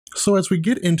So as we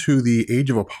get into the Age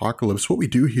of Apocalypse, what we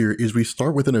do here is we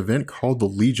start with an event called the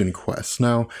Legion Quest.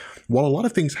 Now, while a lot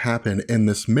of things happen in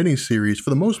this mini-series,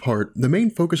 for the most part, the main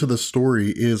focus of the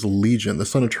story is Legion, the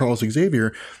son of Charles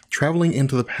Xavier, traveling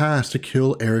into the past to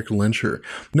kill Eric Lehnsherr.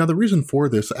 Now, the reason for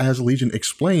this, as Legion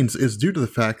explains, is due to the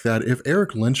fact that if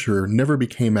Eric Lehnsherr never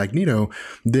became Magneto,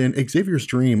 then Xavier's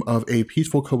dream of a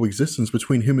peaceful coexistence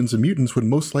between humans and mutants would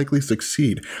most likely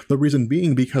succeed. The reason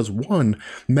being because, one,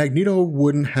 Magneto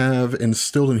wouldn't have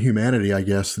instilled in humanity, I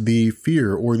guess, the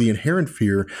fear or the inherent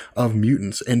fear of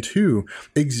mutants, and two,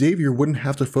 Xavier wouldn't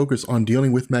have to focus on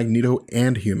dealing with Magneto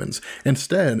and humans.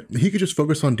 Instead, he could just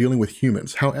focus on dealing with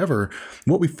humans. However,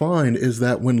 what we find is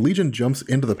that when Legion jumps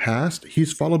into the past,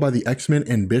 he's followed by the X-Men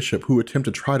and Bishop, who attempt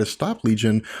to try to stop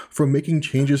Legion from making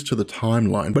changes to the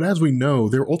timeline. But as we know,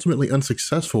 they're ultimately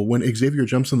unsuccessful when Xavier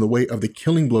jumps in the way of the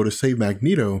killing blow to save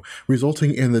Magneto,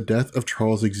 resulting in the death of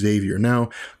Charles Xavier. Now,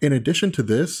 in addition to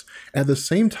this, at the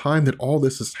same time that all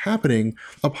this is happening,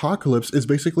 Apocalypse is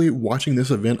basically watching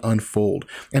this event unfold.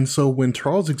 And so when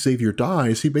Charles Xavier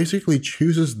dies, he basically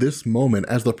chooses this moment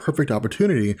as the perfect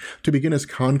opportunity to begin his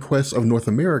conquest of North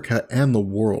America and the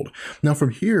world. Now from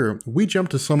here, we jump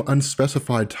to some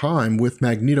unspecified time with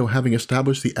Magneto having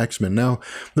established the X-Men. Now,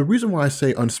 the reason why I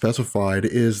say unspecified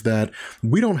is that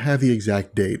we don't have the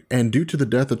exact date, and due to the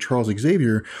death of Charles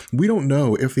Xavier, we don't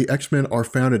know if the X-Men are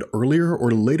founded earlier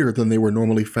or later than they were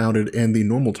normally founded in the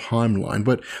normal timeline.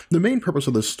 But the main purpose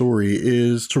of this story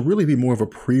is to really be more of a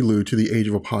prelude to the Age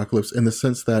of Apocalypse, in the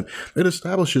sense that it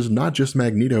establishes not just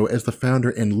Magneto as the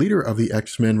founder and leader of the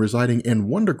X-Men residing in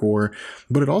Wundagore,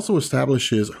 but it also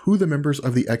establishes who the members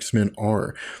of the X-Men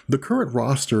are. The current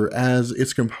roster, as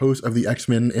it's composed of the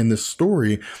X-Men in this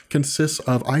story, consists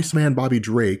of Iceman Bobby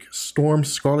Drake, Storm,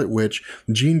 Scarlet Witch,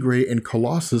 Jean Grey, and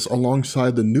Colossus,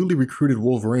 alongside the newly recruited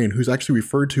Wolverine, who's actually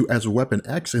referred to as Weapon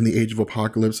X in the Age of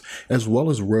Apocalypse, as well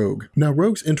as Rogue. Now,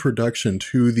 Rogue's introduction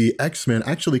to the X-Men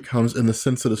actually comes in the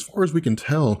sense that, as far as we can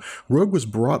tell, Rogue was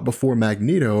brought before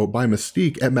Magneto by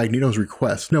Mystique at Magneto's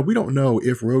request. Now, we don't know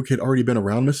if Rogue had already been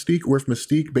around Mystique, or if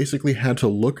Mystique basically had to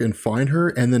look and find her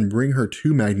and then bring her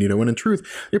to Magneto, and in truth,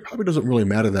 it probably doesn't really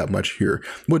matter that much here.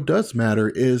 What does matter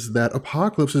is that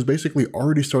Apocalypse has basically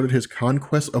already started his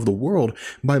conquest of the world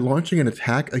by launching an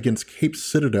attack against Cape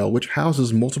Citadel, which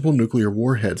houses multiple nuclear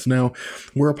warheads. Now,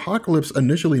 where Apocalypse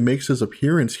initially makes his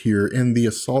appearance here in the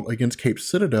assault against Cape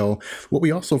Citadel, what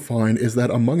we also find is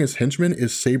that among his henchmen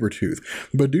is Sabretooth.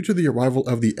 But due to the arrival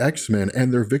of the X-Men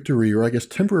and their victory, or I guess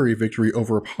temporary victory,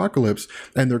 over Apocalypse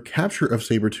and their capture of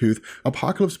Sabretooth,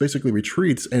 Apocalypse basically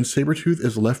retreats and Sabretooth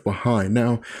is left behind.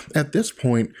 Now, at this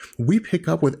point, we pick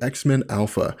up with X-Men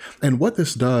Alpha, and what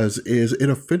this does is it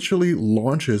officially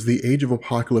launches the Age of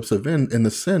Apocalypse event, in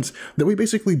the sense that we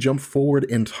basically jump forward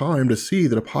in time to see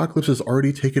that Apocalypse has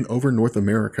already taken over North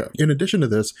America. In addition to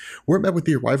this, we're met with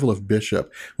the arrival of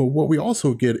Bishop, but what we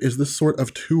also get is this sort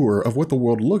of tour of what the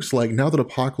world looks like now that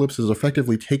Apocalypse has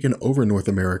effectively taken over North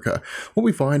America. What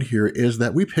we find here is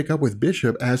that we pick up with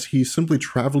Bishop as he's simply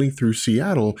traveling through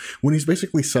Seattle when he's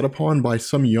basically set upon by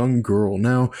some young girl.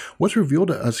 Now, what's revealed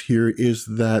to us here is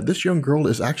that this young girl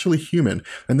is actually human,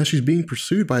 and that she's being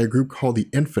pursued by a group called the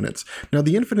Infinites. Now,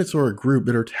 the Infinites are a group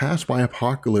that are tasked by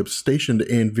Apocalypse, stationed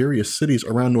in various cities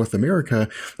around North America,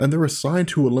 and they're assigned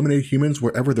to eliminate humans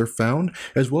wherever they're found,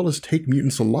 as well as take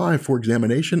mutants alive for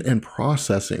examination and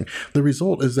processing. The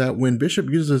result is that when Bishop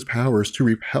uses his powers to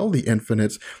repel the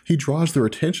Infinites, he draws their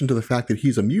attention to the fact that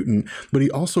he's a mutant, but he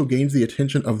also gains the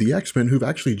attention of the X-Men, who've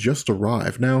actually just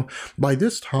arrived. Now, by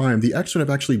this time, the X-Men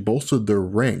have actually bolstered their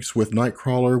ranks with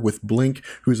Nightcrawler, with Blink,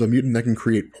 who's a mutant that can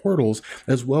create portals,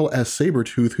 as well as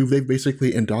Sabretooth, who they've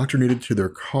basically indoctrinated to their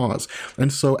cause.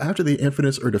 And so after the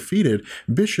Infinites are defeated,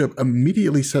 Bishop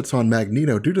immediately sets on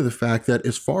Magneto, due to the fact that,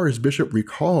 as far as Bishop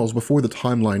recalls, before the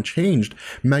timeline changed,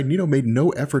 Magneto made no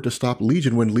effort to stop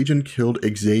Legion when Legion killed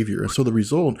Xavier. So the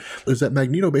result is that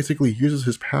Magneto basically uses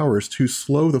his powers to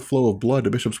slow the flow of blood to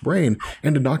Bishop's brain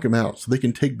and to knock him out, so they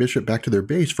can take Bishop back to their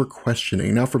base for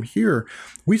questioning. Now from here,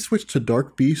 we switch to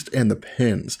Dark Beast and the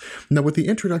Pens. Now with the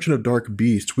introduction of Dark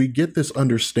Beast, we get this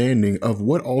understanding of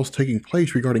what all's taking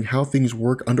place regarding how things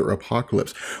work under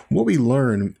Apocalypse. What we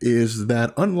learn is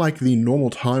that, unlike the normal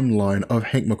timeline of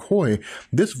Hank McCoy,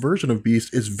 this version of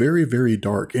Beast is very, very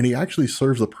dark, and he actually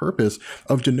serves the purpose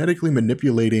of genetically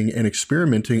manipulating and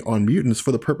experimenting on mutants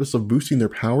for the purpose of boosting their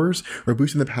powers, or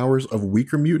boosting the powers of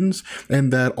weaker mutants,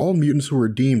 and that all mutants who are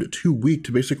deemed too weak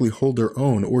to basically hold their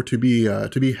own, or to be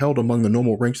held among the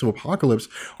normal ranks of Apocalypse,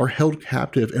 are held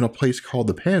captive in a place called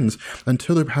the Pens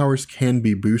until their powers can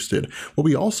be boosted. What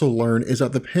we also learn is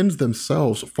that the Pens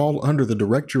themselves fall under the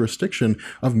direct jurisdiction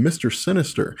of Mr.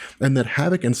 Sinister, and that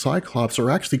Havoc and Cyclops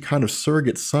are actually kind of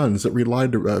surrogate sons that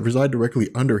reside directly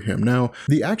under him. Now,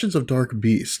 the actions of Dark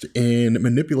Beast in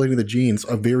manipulating the genes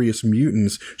of various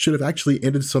mutants should have actually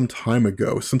ended some time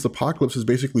ago, since Apocalypse has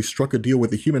basically struck a deal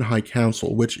with the Human High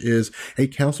Council, which is a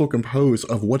council composed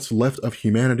of what's left of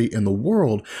humanity in the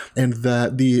world, and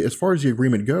that as far as the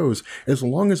agreement goes, as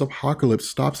long as Apocalypse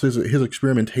stops his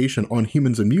experimentation on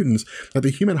humans and mutants, that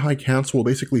the Human High Council will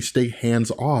basically stay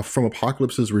hands off from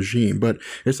Apocalypse's regime. But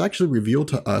it's actually revealed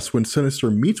to us when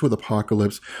Sinister meets with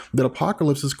Apocalypse that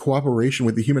Apocalypse's cooperation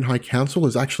with the Human High Council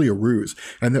is actually a ruse,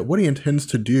 and that what he intends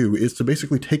to do is to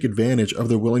basically take advantage of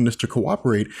their willingness to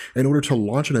cooperate in order to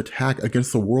launch an attack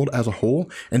against the world as a whole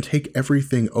and take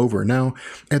everything over. Now,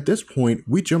 at this point,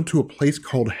 we jump to a place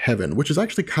called Heaven, which is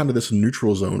actually kind of this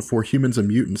neutral zone for humans and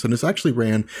mutants, and it's actually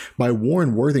ran by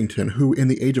Warren Worthington, who in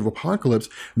the Age of Apocalypse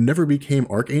never became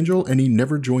Archangel and he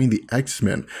never joined the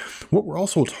X-Men. What we're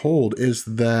also told is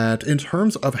that in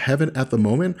terms of Heaven at the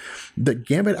moment, that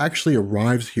Gambit actually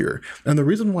arrives here. And the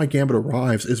reason why Gambit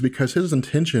arrives is because his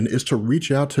intention is to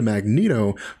reach out to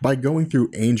Magneto by going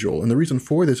through Angel. And the reason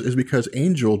for this is because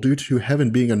Angel, due to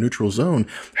Heaven being a neutral zone,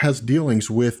 has dealings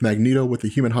with Magneto, with the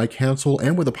Human High Council,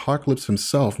 and with Apocalypse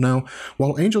himself. Now,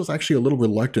 while Angel is actually a little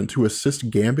reluctant to assist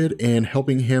Gambit in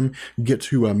helping him get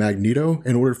to Magneto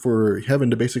in order for Heaven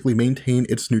to basically maintain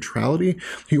its neutrality,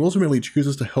 he ultimately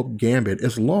chooses to help Gambit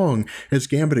as long as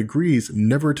Gambit agrees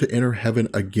never to enter Heaven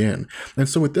again. And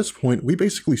so at this point, we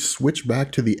basically switch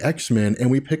back to the X-Men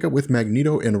and we pick up with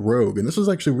Magneto and Rogue. And this is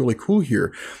actually really cool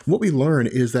here. What we learn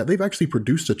is that they've actually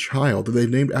produced a child that they've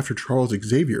named after Charles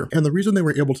Xavier. And the reason they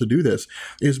were able to do this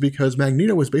is because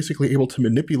Magneto was basically able to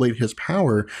manipulate his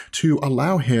power to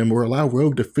allow him or allow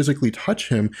Rogue to physically touch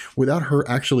him without her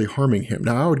actually harming him.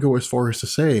 Now, I would go as far as to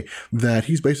say that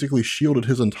he's basically shielded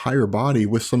his entire body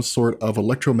with some sort of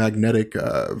electromagnetic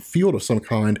field of some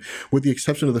kind, with the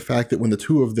exception of the fact that when the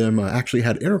two of them actually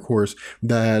had intercourse,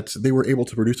 that they were able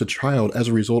to produce a child as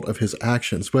a result of his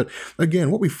actions. But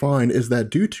again, what we find is that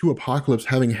due to Apocalypse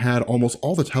having had almost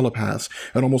all the telepaths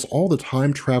and almost all the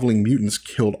time-traveling mutants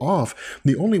killed off,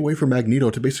 the only way for Magneto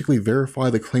to basically verify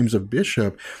the claims of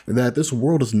Bishop that this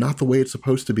world is not the way it's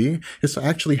supposed to be is to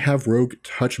actually have Rogue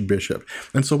touch Bishop.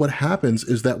 And so what happens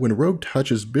is that when Rogue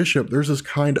touches Bishop, there's this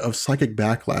kind of psychic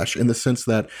backlash in the sense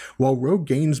that while Rogue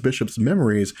gains Bishop's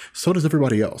memories, so does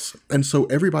everybody else. And so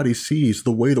everybody sees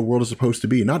the way the world is supposed to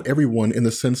be. Not everyone in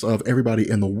the sense of everybody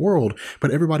in the world,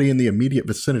 but everybody in the immediate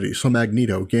vicinity. So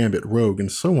Magneto, Gambit, Rogue,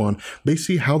 and so on, they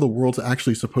see how the world's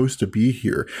actually supposed to be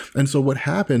here. And so what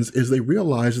happens is they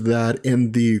realize that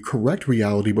in the correct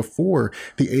reality before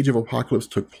the Age of Apocalypse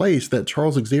took place, that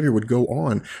Charles Xavier would go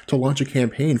on to launch a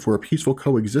campaign for a peaceful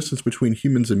coexistence between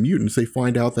humans and mutants. They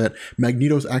find out that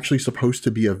Magneto's actually supposed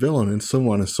to be a villain and so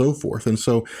on and so forth. And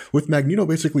so with Magneto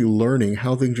basically learning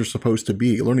how things are supposed to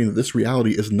be, learning that this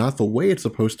reality is not the way it's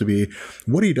supposed to be,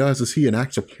 what he does is he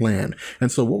enacts a plan.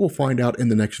 And so what we'll find out in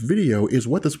the next video is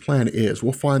what this plan is.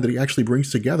 We'll find that he actually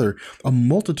brings together a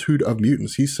multitude of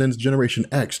mutants. He sends Generation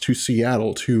X to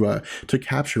Seattle to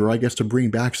capture, or I guess to bring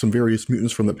back some various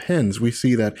mutants from the pens. We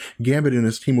see that Gambit and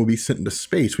his team will be sent into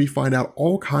space. We find out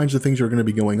all kinds of things are going to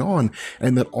be going on,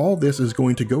 and that all this is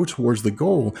going to go towards the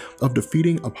goal of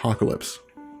defeating Apocalypse.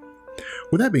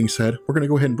 With that being said, we're going to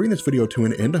go ahead and bring this video to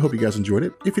an end. I hope you guys enjoyed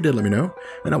it. If you did, let me know,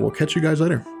 and I will catch you guys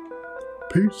later.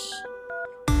 Peace.